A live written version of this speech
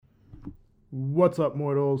What's up,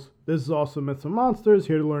 mortals? This is also Myths and Monsters,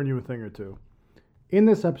 here to learn you a thing or two. In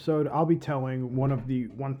this episode, I'll be telling one of the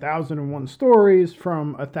 1001 stories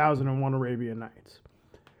from 1001 Arabian Nights.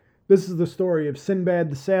 This is the story of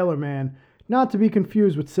Sinbad the Sailor Man, not to be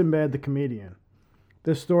confused with Sinbad the Comedian.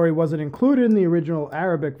 This story wasn't included in the original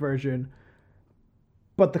Arabic version,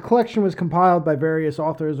 but the collection was compiled by various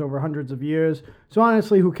authors over hundreds of years, so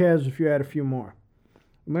honestly, who cares if you add a few more?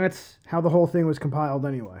 And that's how the whole thing was compiled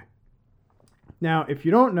anyway. Now, if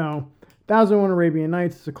you don't know, 1001 Arabian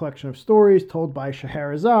Nights is a collection of stories told by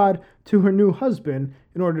Scheherazade to her new husband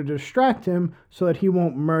in order to distract him so that he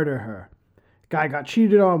won't murder her. Guy got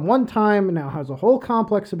cheated on one time and now has a whole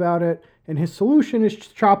complex about it, and his solution is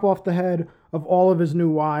to chop off the head of all of his new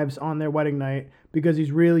wives on their wedding night because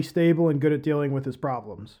he's really stable and good at dealing with his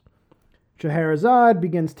problems. Scheherazade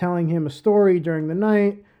begins telling him a story during the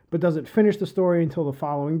night, but doesn't finish the story until the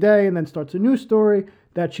following day, and then starts a new story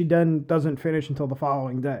that she then doesn't finish until the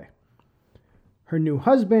following day. Her new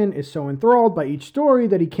husband is so enthralled by each story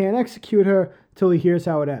that he can't execute her till he hears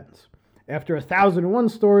how it ends. After 1001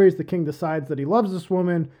 stories, the king decides that he loves this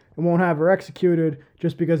woman and won't have her executed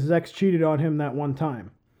just because his ex cheated on him that one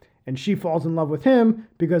time. And she falls in love with him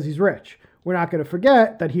because he's rich. We're not going to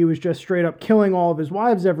forget that he was just straight up killing all of his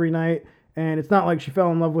wives every night, and it's not like she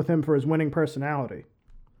fell in love with him for his winning personality.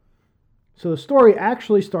 So the story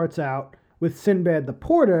actually starts out with Sinbad the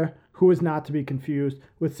Porter, who is not to be confused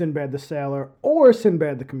with Sinbad the Sailor or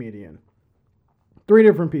Sinbad the Comedian. Three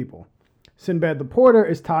different people. Sinbad the Porter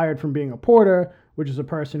is tired from being a porter, which is a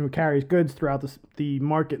person who carries goods throughout the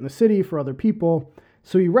market in the city for other people,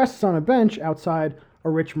 so he rests on a bench outside a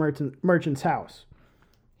rich merchant's house.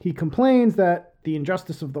 He complains that the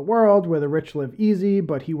injustice of the world, where the rich live easy,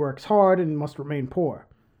 but he works hard and must remain poor.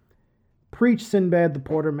 Preach, Sinbad the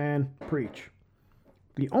Porter man, preach.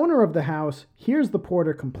 The owner of the house hears the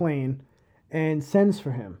porter complain and sends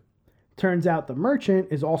for him. Turns out the merchant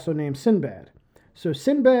is also named Sinbad. So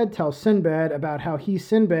Sinbad tells Sinbad about how he,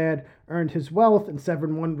 Sinbad, earned his wealth in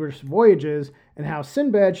 7 wondrous voyages, and how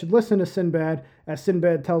Sinbad should listen to Sinbad as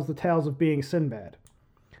Sinbad tells the tales of being Sinbad.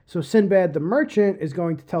 So Sinbad the merchant is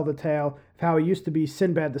going to tell the tale of how he used to be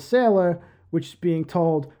Sinbad the Sailor, which is being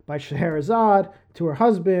told by Scheherazade to her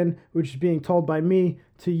husband, which is being told by me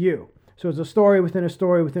to you. So it's a story within a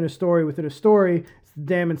story within a story within a story. It's the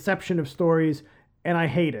damn inception of stories, and I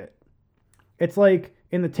hate it. It's like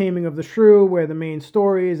in The Taming of the Shrew, where the main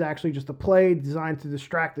story is actually just a play designed to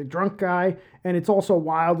distract the drunk guy, and it's also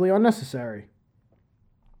wildly unnecessary.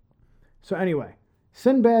 So anyway,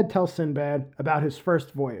 Sinbad tells Sinbad about his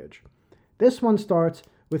first voyage. This one starts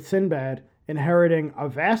with Sinbad inheriting a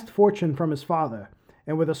vast fortune from his father,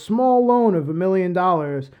 and with a small loan of $1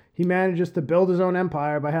 million, he manages to build his own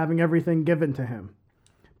empire by having everything given to him.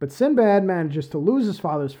 But Sinbad manages to lose his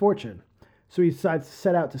father's fortune, so he decides to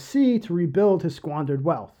set out to sea to rebuild his squandered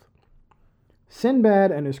wealth.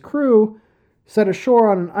 Sinbad and his crew set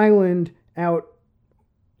ashore on an island out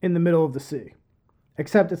in the middle of the sea.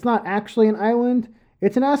 Except it's not actually an island,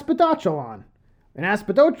 it's an aspidotchalon. An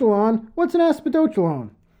aspidotchalon? What's an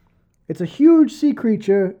aspidotchalon? It's a huge sea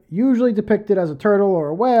creature, usually depicted as a turtle or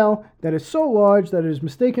a whale, that is so large that it is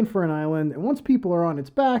mistaken for an island, and once people are on its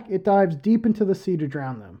back, it dives deep into the sea to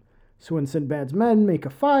drown them. So when Sinbad's men make a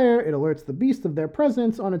fire, it alerts the beast of their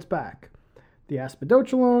presence on its back. The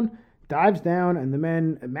aspidotchalon dives down, and the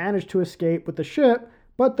men manage to escape with the ship,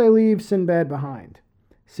 but they leave Sinbad behind.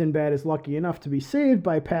 Sinbad is lucky enough to be saved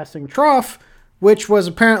by a passing trough, which was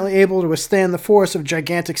apparently able to withstand the force of a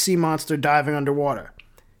gigantic sea monster diving underwater.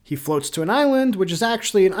 He floats to an island, which is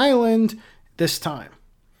actually an island this time.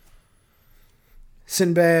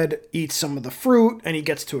 Sinbad eats some of the fruit, and he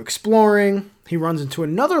gets to exploring. He runs into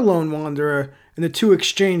another lone wanderer, and the two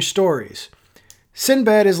exchange stories.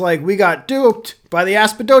 Sinbad is like, "We got duped by the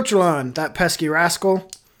aspidotchalon, that pesky rascal."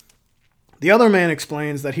 The other man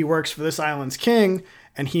explains that he works for this island's king,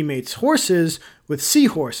 and he mates horses with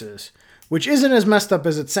seahorses, which isn't as messed up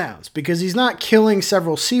as it sounds, because he's not killing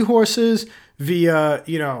several seahorses via,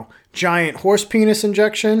 giant horse penis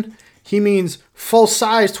injection. He means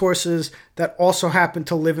full-sized horses that also happen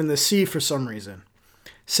to live in the sea for some reason.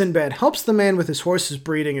 Sinbad helps the man with his horse's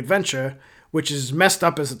breeding adventure, which is as messed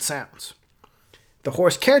up as it sounds. The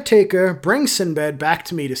horse caretaker brings Sinbad back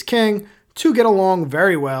to meet his king, to get along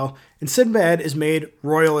very well, and Sinbad is made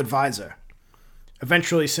royal advisor.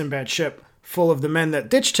 Eventually, Sinbad's ship, full of the men that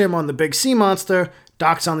ditched him on the big sea monster,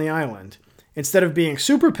 docks on the island. Instead of being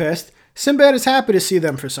super pissed, Sinbad is happy to see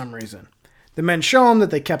them for some reason. The men show him that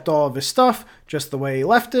they kept all of his stuff just the way he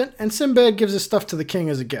left it, and Sinbad gives his stuff to the king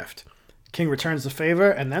as a gift. The king returns the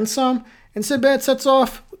favor and then some, and Sinbad sets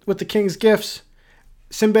off with the king's gifts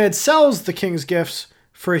Sinbad sells the king's gifts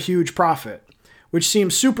for a huge profit, which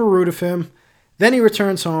seems super rude of him. Then he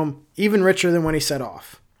returns home, even richer than when he set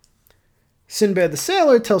off. Sinbad the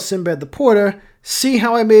sailor tells Sinbad the porter, "See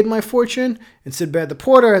how I made my fortune?" And Sinbad the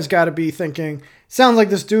porter has got to be thinking, sounds like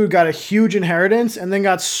this dude got a huge inheritance and then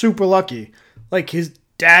got super lucky. Like his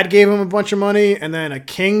dad gave him a bunch of money and then a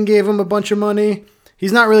king gave him a bunch of money.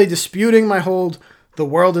 He's not really disputing my whole "the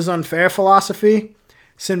world is unfair" philosophy.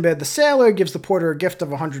 Sinbad the sailor gives the porter a gift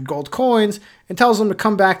of 100 gold coins and tells him to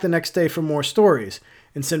come back the next day for more stories.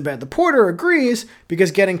 And Sinbad the porter agrees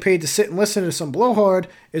because getting paid to sit and listen to some blowhard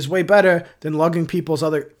is way better than lugging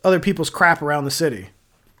other people's crap around the city.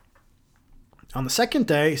 On the second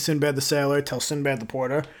day, Sinbad the sailor tells Sinbad the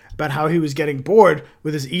porter about how he was getting bored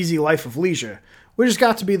with his easy life of leisure, which has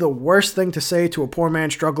got to be the worst thing to say to a poor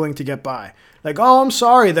man struggling to get by. Like, oh, I'm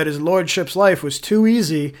sorry that his lordship's life was too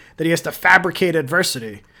easy that he has to fabricate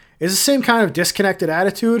adversity. It's the same kind of disconnected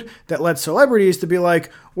attitude that led celebrities to be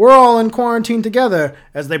like, we're all in quarantine together,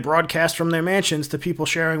 as they broadcast from their mansions to people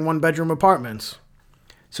sharing one-bedroom apartments.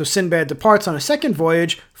 So Sinbad departs on a second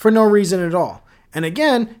voyage for no reason at all. And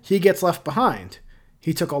again, he gets left behind.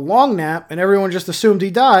 He took a long nap and everyone just assumed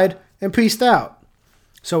he died and peaced out.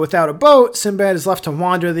 So without a boat, Sinbad is left to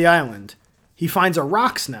wander the island. He finds a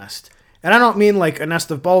roc's nest. And I don't mean like a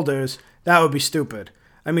nest of boulders. That would be stupid.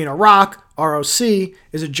 I mean a roc, R-O-C,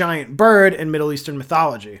 is a giant bird in Middle Eastern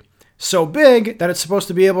mythology. So big that it's supposed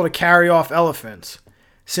to be able to carry off elephants.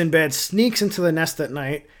 Sinbad sneaks into the nest at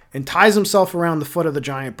night and ties himself around the foot of the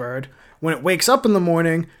giant bird. When it wakes up in the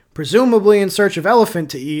morning, presumably in search of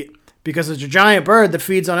elephant to eat, because it's a giant bird that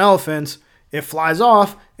feeds on elephants, it flies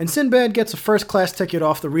off, and Sinbad gets a first-class ticket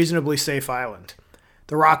off the reasonably safe island.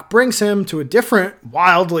 The roc brings him to a different,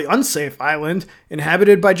 wildly unsafe island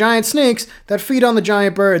inhabited by giant snakes that feed on the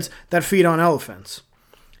giant birds that feed on elephants.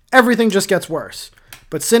 Everything just gets worse.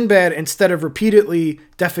 But Sinbad, instead of repeatedly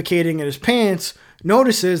defecating in his pants,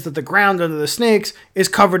 notices that the ground under the snakes is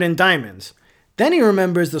covered in diamonds. Then he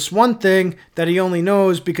remembers this one thing that he only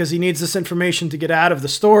knows because he needs this information to get out of the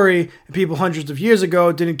story, and people hundreds of years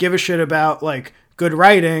ago didn't give a shit about, like, good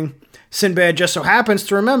writing. Sinbad just so happens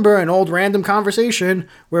to remember an old random conversation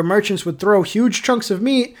where merchants would throw huge chunks of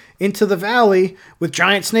meat into the valley with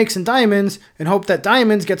giant snakes and diamonds and hope that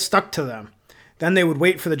diamonds get stuck to them. Then they would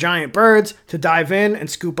wait for the giant birds to dive in and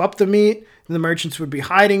scoop up the meat, and the merchants would be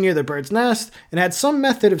hiding near the bird's nest and had some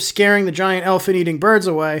method of scaring the giant elephant-eating birds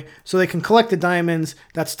away so they can collect the diamonds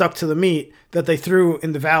that stuck to the meat that they threw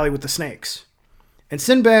in the valley with the snakes. And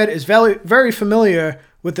Sinbad is very, very familiar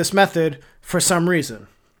with this method for some reason.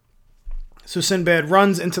 So Sinbad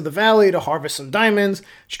runs into the valley to harvest some diamonds,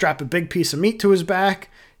 strap a big piece of meat to his back.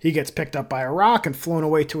 He gets picked up by a roc and flown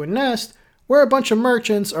away to a nest where a bunch of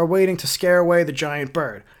merchants are waiting to scare away the giant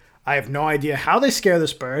bird. I have no idea how they scare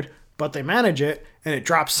this bird, but they manage it, and it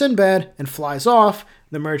drops Sinbad and flies off.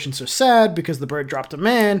 The merchants are sad because the bird dropped a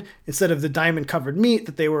man instead of the diamond-covered meat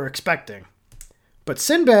that they were expecting. But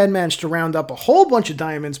Sinbad managed to round up a whole bunch of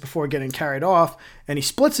diamonds before getting carried off, and he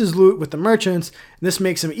splits his loot with the merchants, and this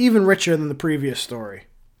makes him even richer than the previous journey.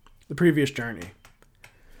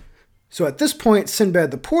 So at this point,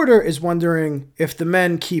 Sinbad the porter is wondering if the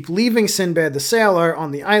men keep leaving Sinbad the sailor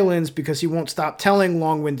on the islands because he won't stop telling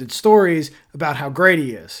long-winded stories about how great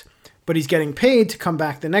he is. But he's getting paid to come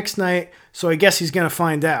back the next night, so I guess he's going to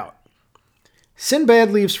find out.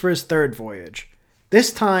 Sinbad leaves for his third voyage.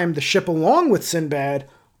 This time, the ship along with Sinbad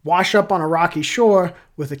wash up on a rocky shore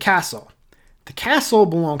with a castle. The castle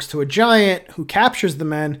belongs to a giant who captures the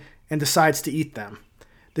men and decides to eat them.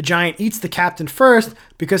 The giant eats the captain first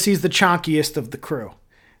because he's the chonkiest of the crew.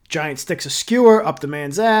 Giant sticks a skewer up the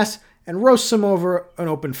man's ass and roasts him over an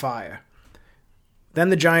open fire. Then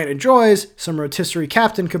the giant enjoys some rotisserie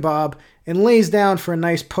captain kebab and lays down for a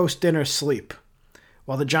nice post-dinner sleep.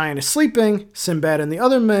 While the giant is sleeping, Sinbad and the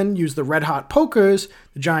other men use the red-hot pokers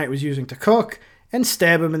the giant was using to cook and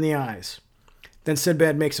stab him in the eyes. Then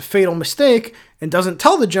Sinbad makes a fatal mistake and doesn't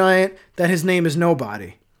tell the giant that his name is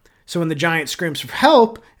Nobody. So when the giant screams for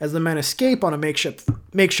help as the men escape on a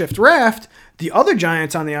makeshift raft, the other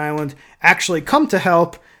giants on the island actually come to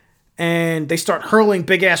help and they start hurling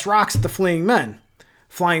big-ass rocks at the fleeing men.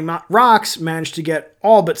 Flying rocks manage to get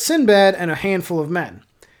all but Sinbad and a handful of men.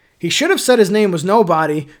 He should have said his name was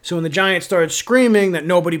Nobody, so when the giant started screaming that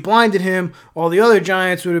nobody blinded him, all the other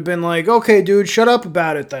giants would have been like, okay, dude, shut up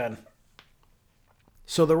about it then.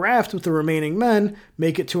 So the raft with the remaining men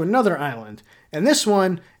make it to another island, and this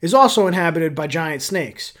one is also inhabited by giant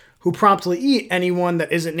snakes, who promptly eat anyone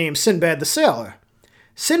that isn't named Sinbad the Sailor.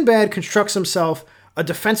 Sinbad constructs himself a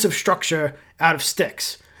defensive structure out of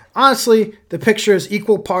sticks. Honestly, the picture is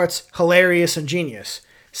equal parts hilarious and genius.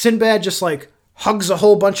 Sinbad just hugs a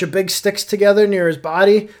whole bunch of big sticks together near his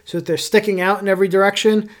body so that they're sticking out in every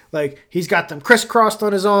direction. He's got them crisscrossed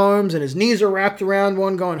on his arms and his knees are wrapped around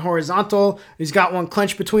one going horizontal. He's got one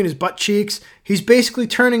clenched between his butt cheeks. He's basically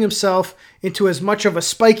turning himself into as much of a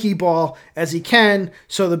spiky ball as he can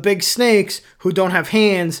so the big snakes, who don't have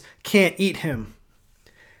hands, can't eat him.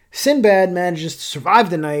 Sinbad manages to survive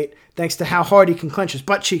the night thanks to how hard he can clench his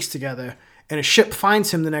butt cheeks together, and a ship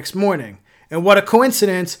finds him the next morning. And what a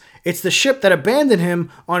coincidence, it's the ship that abandoned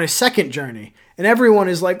him on his second journey. And everyone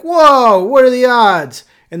is like, whoa, what are the odds?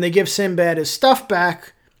 And they give Sinbad his stuff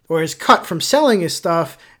back, or his cut from selling his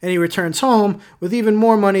stuff, and he returns home with even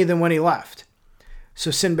more money than when he left.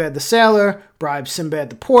 So Sinbad the sailor bribes Sinbad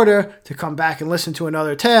the porter to come back and listen to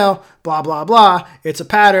another tale, blah, blah, blah. It's a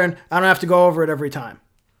pattern. I don't have to go over it every time.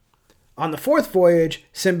 On the fourth voyage,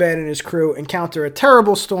 Sinbad and his crew encounter a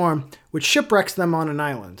terrible storm which shipwrecks them on an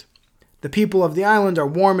island. The people of the island are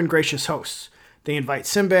warm and gracious hosts. They invite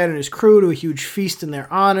Sinbad and his crew to a huge feast in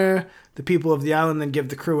their honor. The people of the island then give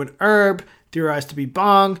the crew an herb, theorized to be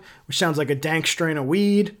bhang, which sounds like a dank strain of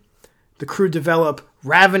weed. The crew develop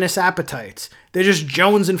ravenous appetites. They're just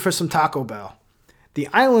jonesing for some Taco Bell. The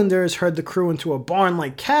islanders herd the crew into a barn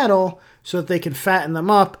like cattle so that they can fatten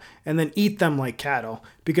them up and then eat them like cattle.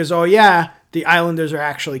 Because, oh yeah, the islanders are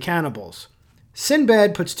actually cannibals.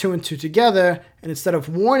 Sinbad puts two and two together, and instead of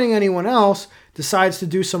warning anyone else, decides to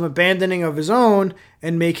do some abandoning of his own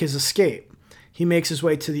and make his escape. He makes his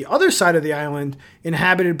way to the other side of the island,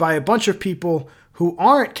 inhabited by a bunch of people who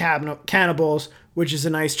aren't cannibals, which is a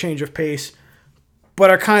nice change of pace, but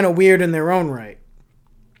are kind of weird in their own right.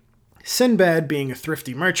 Sinbad, being a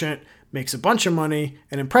thrifty merchant, makes a bunch of money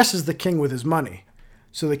and impresses the king with his money.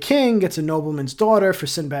 So the king gets a nobleman's daughter for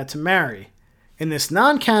Sinbad to marry. In this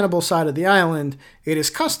non-cannibal side of the island, it is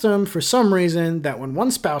custom for some reason that when one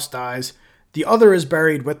spouse dies, the other is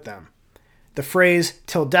buried with them. The phrase,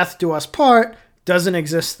 "till death do us part," doesn't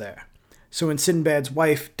exist there. So when Sinbad's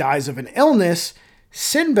wife dies of an illness,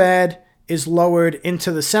 Sinbad is lowered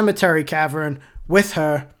into the cemetery cavern with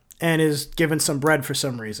her and is given some bread for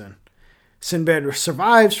some reason. Sinbad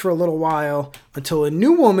survives for a little while until a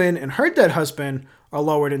new woman and her dead husband are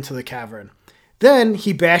lowered into the cavern. Then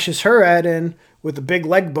he bashes her head in with a big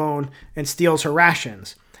leg bone and steals her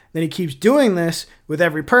rations. Then he keeps doing this with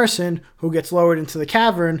every person who gets lowered into the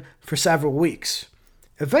cavern for several weeks.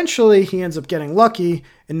 Eventually, he ends up getting lucky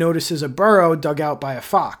and notices a burrow dug out by a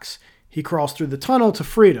fox. He crawls through the tunnel to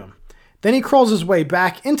freedom. Then he crawls his way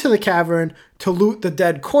back into the cavern to loot the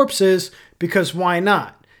dead corpses, because why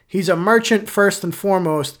not? He's a merchant first and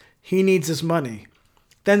foremost. He needs his money.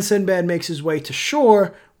 Then Sinbad makes his way to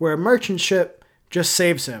shore, where a merchant ship just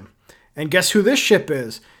saves him. And guess who this ship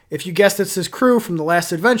is? If you guessed it's his crew from the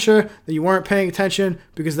last adventure, then you weren't paying attention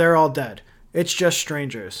because they're all dead. It's just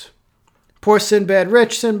strangers. Poor Sinbad,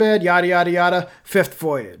 rich Sinbad, yada yada yada, fifth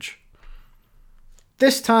voyage.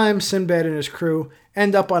 This time, Sinbad and his crew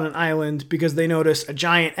end up on an island because they notice a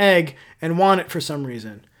giant egg and want it for some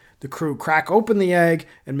reason. The crew crack open the egg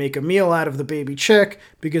and make a meal out of the baby chick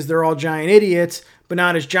because they're all giant idiots, but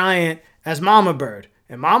not as giant as Mama Bird.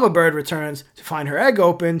 And Mama Bird returns to find her egg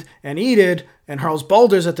opened and eat it and hurls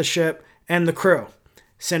boulders at the ship and the crew.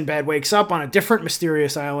 Sinbad wakes up on a different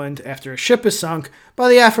mysterious island after a ship is sunk by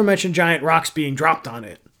the aforementioned giant rocks being dropped on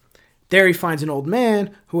it. There he finds an old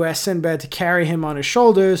man who asks Sinbad to carry him on his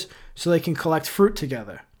shoulders so they can collect fruit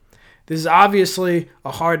together. This is obviously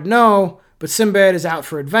a hard no, but Sinbad is out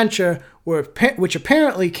for adventure, which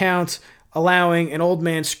apparently counts allowing an old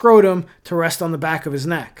man's scrotum to rest on the back of his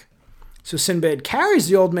neck. So Sinbad carries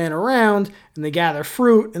the old man around, and they gather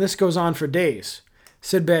fruit, and this goes on for days.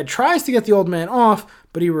 Sinbad tries to get the old man off,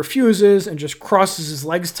 but he refuses and just crosses his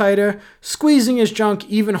legs tighter, squeezing his junk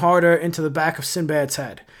even harder into the back of Sinbad's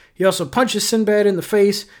head. He also punches Sinbad in the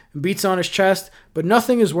face and beats on his chest, but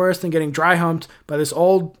nothing is worse than getting dry-humped by this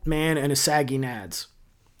old man and his saggy nads.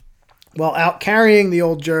 While out carrying the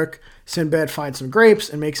old jerk, Sinbad finds some grapes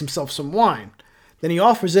and makes himself some wine. Then he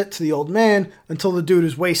offers it to the old man until the dude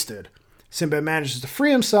is wasted. Sinbad manages to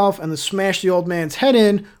free himself and then smash the old man's head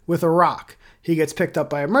in with a rock. He gets picked up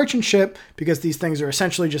by a merchant ship because these things are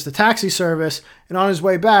essentially just a taxi service, and on his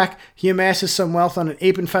way back, he amasses some wealth on an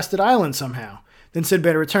ape-infested island somehow. Then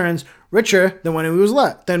Sinbad returns richer than when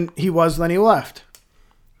he was when he left.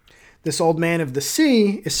 This Old Man of the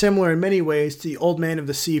Sea is similar in many ways to the Old Man of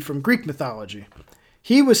the Sea from Greek mythology.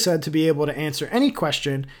 He was said to be able to answer any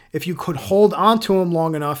question if you could hold on to him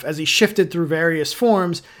long enough as he shifted through various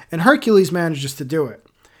forms, and Hercules manages to do it.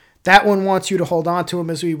 That one wants you to hold on to him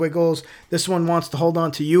as he wiggles. This one wants to hold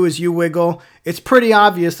on to you as you wiggle. It's pretty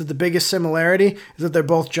obvious that the biggest similarity is that they're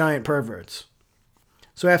both giant perverts.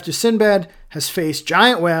 So after Sinbad has faced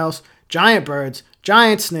giant whales, giant birds,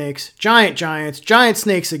 giant snakes, giant giants, giant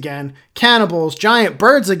snakes again, cannibals, giant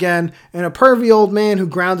birds again, and a pervy old man who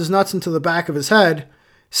ground his nuts into the back of his head,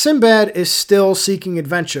 Sinbad is still seeking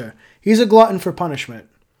adventure. He's a glutton for punishment.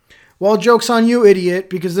 Well, joke's on you, idiot,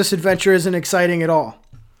 because this adventure isn't exciting at all.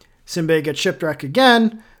 Sinbad gets shipwrecked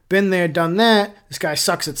again. Been there, done that. This guy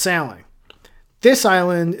sucks at sailing. This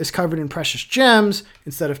island is covered in precious gems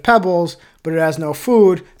instead of pebbles, but it has no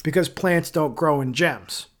food because plants don't grow in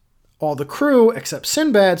gems. All the crew, except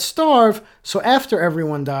Sinbad, starve, so after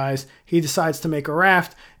everyone dies, he decides to make a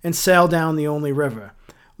raft and sail down the only river.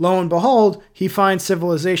 Lo and behold, he finds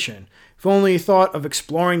civilization. If only he thought of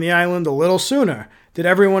exploring the island a little sooner. Did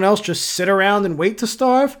everyone else just sit around and wait to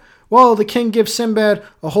starve? Well, the king gives Sinbad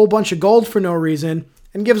a whole bunch of gold for no reason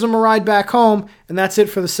and gives him a ride back home, and that's it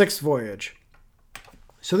for the 6th voyage.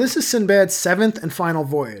 So this is Sinbad's 7th and final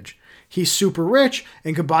voyage. He's super rich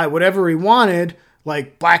and could buy whatever he wanted,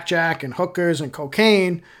 like blackjack and hookers and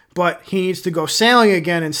cocaine, but he needs to go sailing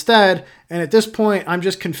again instead, and at this point, I'm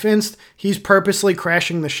just convinced he's purposely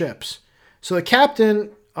crashing the ships. So the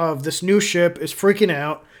captain of this new ship is freaking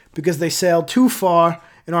out because they sailed too far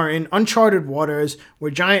and are in uncharted waters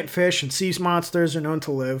where giant fish and sea monsters are known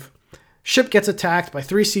to live. Ship gets attacked by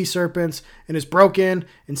 3 sea serpents and is broken,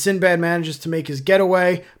 and Sinbad manages to make his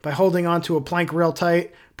getaway by holding onto a plank real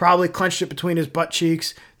tight, probably clenched it between his butt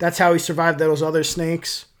cheeks. That's how he survived those other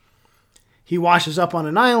snakes. He washes up on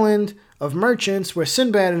an island of merchants where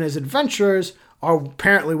Sinbad and his adventurers are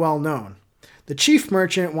apparently well known. The chief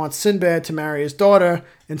merchant wants Sinbad to marry his daughter,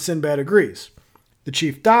 and Sinbad agrees. The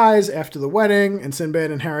chief dies after the wedding, and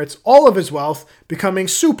Sinbad inherits all of his wealth, becoming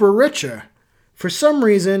super richer. For some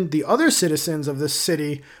reason, the other citizens of this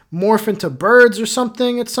city morph into birds or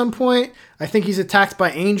something at some point. I think he's attacked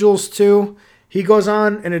by angels too. He goes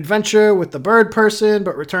on an adventure with the bird person,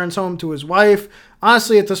 but returns home to his wife.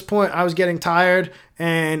 Honestly, at this point, I was getting tired,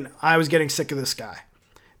 and I was getting sick of this guy.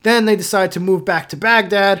 Then they decide to move back to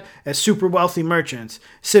Baghdad as super wealthy merchants.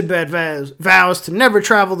 Sinbad vows to never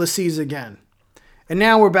travel the seas again. And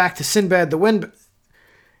now we're back to Sinbad the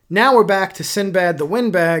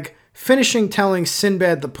Windbag, finishing telling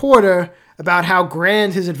Sinbad the Porter about how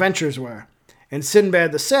grand his adventures were. And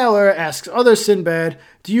Sinbad the Sailor asks other Sinbad,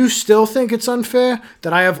 "Do you still think it's unfair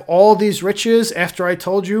that I have all these riches after I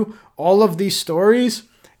told you all of these stories?"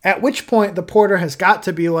 At which point the Porter has got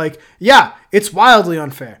to be like, "Yeah, it's wildly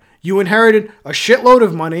unfair. You inherited a shitload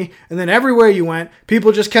of money, and then everywhere you went,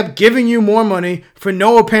 people just kept giving you more money for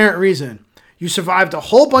no apparent reason. You survived a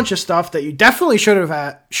whole bunch of stuff that you definitely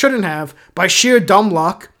shouldn't have by sheer dumb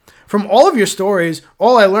luck. From all of your stories,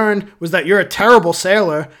 all I learned was that you're a terrible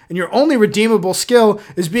sailor, and your only redeemable skill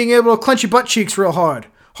is being able to clench your butt cheeks real hard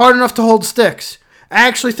enough to hold sticks. I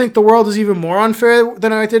actually think the world is even more unfair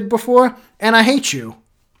than I did before, and I hate you."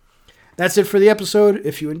 That's it for the episode.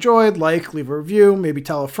 If you enjoyed, leave a review, maybe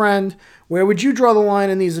tell a friend. Where would you draw the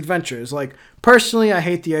line in these adventures? Personally, I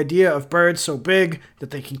hate the idea of birds so big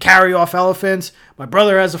that they can carry off elephants. My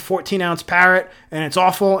brother has a 14-ounce parrot, and it's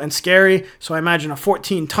awful and scary, so I imagine a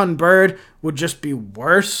 14-ton bird would just be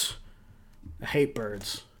worse. I hate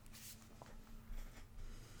birds.